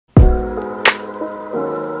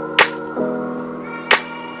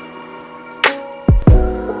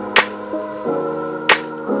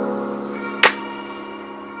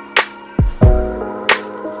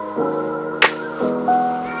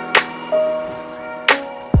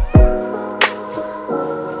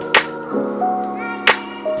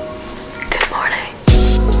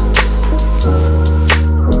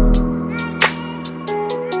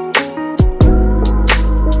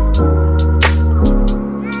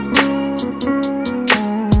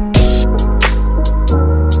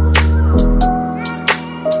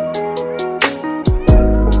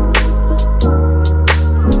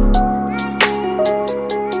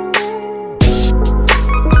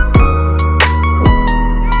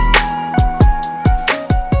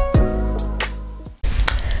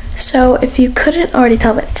So if you couldn't already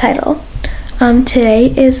tell by the title, today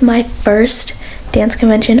is my first dance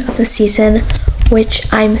convention of the season, which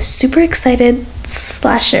I'm super excited /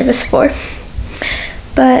 nervous for.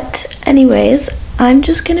 But anyways, I'm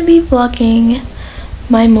just gonna be vlogging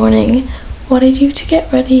my morning, what I do to get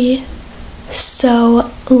ready. So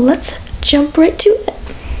let's jump right to it.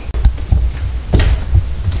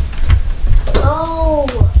 Oh.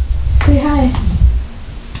 Say hi.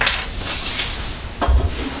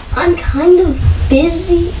 I'm kind of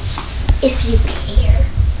busy, if you care.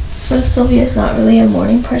 So Sylvia's not really a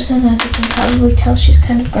morning person, as you can probably tell. She's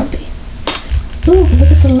kind of grumpy. Ooh, but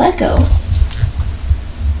look at the Lego.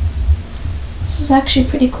 This is actually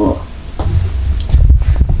pretty cool.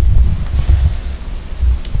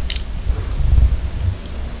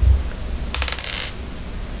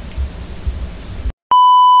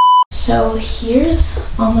 So here's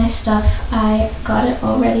all my stuff. I got it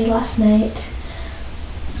all ready last night.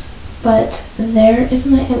 But there is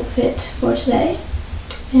my outfit for today.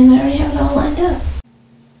 And I already have it all lined up.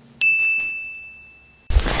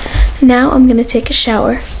 Now I'm gonna take a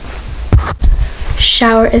shower.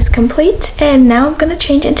 Shower is complete, and now I'm gonna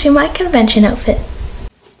change into my convention outfit.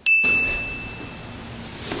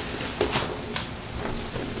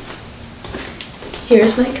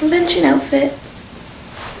 Here's my convention outfit.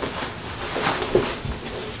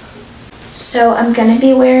 So I'm gonna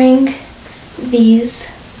be wearing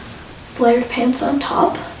these flared pants on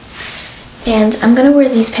top, and I'm gonna wear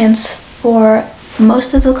these pants for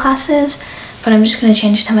most of the classes, but I'm just gonna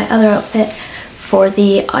change to my other outfit for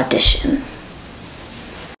the audition.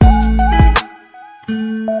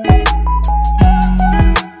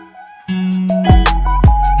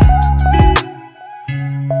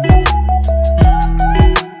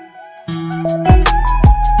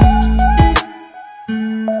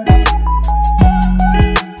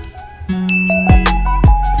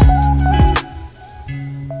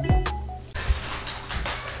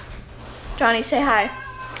 Johnny, say hi.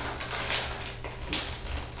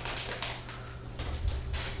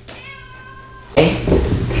 Hey.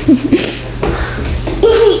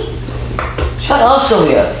 Shut up,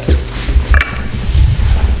 Sylvia.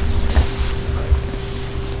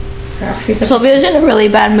 Sylvia's in a really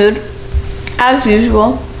bad mood, as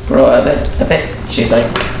usual. Bro, I bet she's like,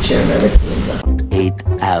 she remembers. 8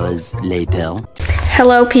 hours later.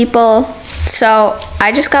 Hello, people. So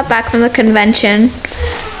I just got back from the convention.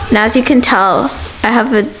 And as you can tell, I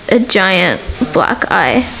have a giant black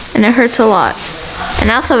eye, and it hurts a lot.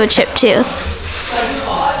 And I also have a chipped tooth.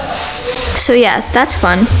 So yeah, that's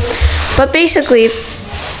fun. But basically,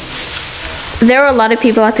 there were a lot of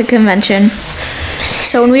people at the convention.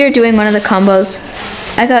 So when we were doing one of the combos,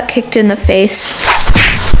 I got kicked in the face,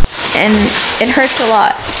 and it hurts a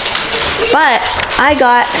lot. But I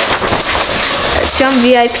got a Jump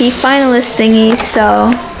VIP finalist thingy,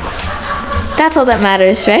 so that's all that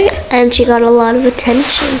matters, right? And she got a lot of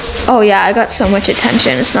attention. Oh yeah, I got so much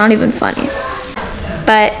attention. It's not even funny.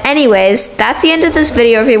 But anyways, that's the end of this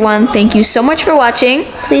video, everyone. Thank you so much for watching.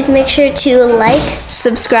 Please make sure to like,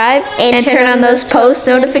 subscribe, and turn on those post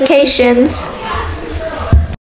notifications.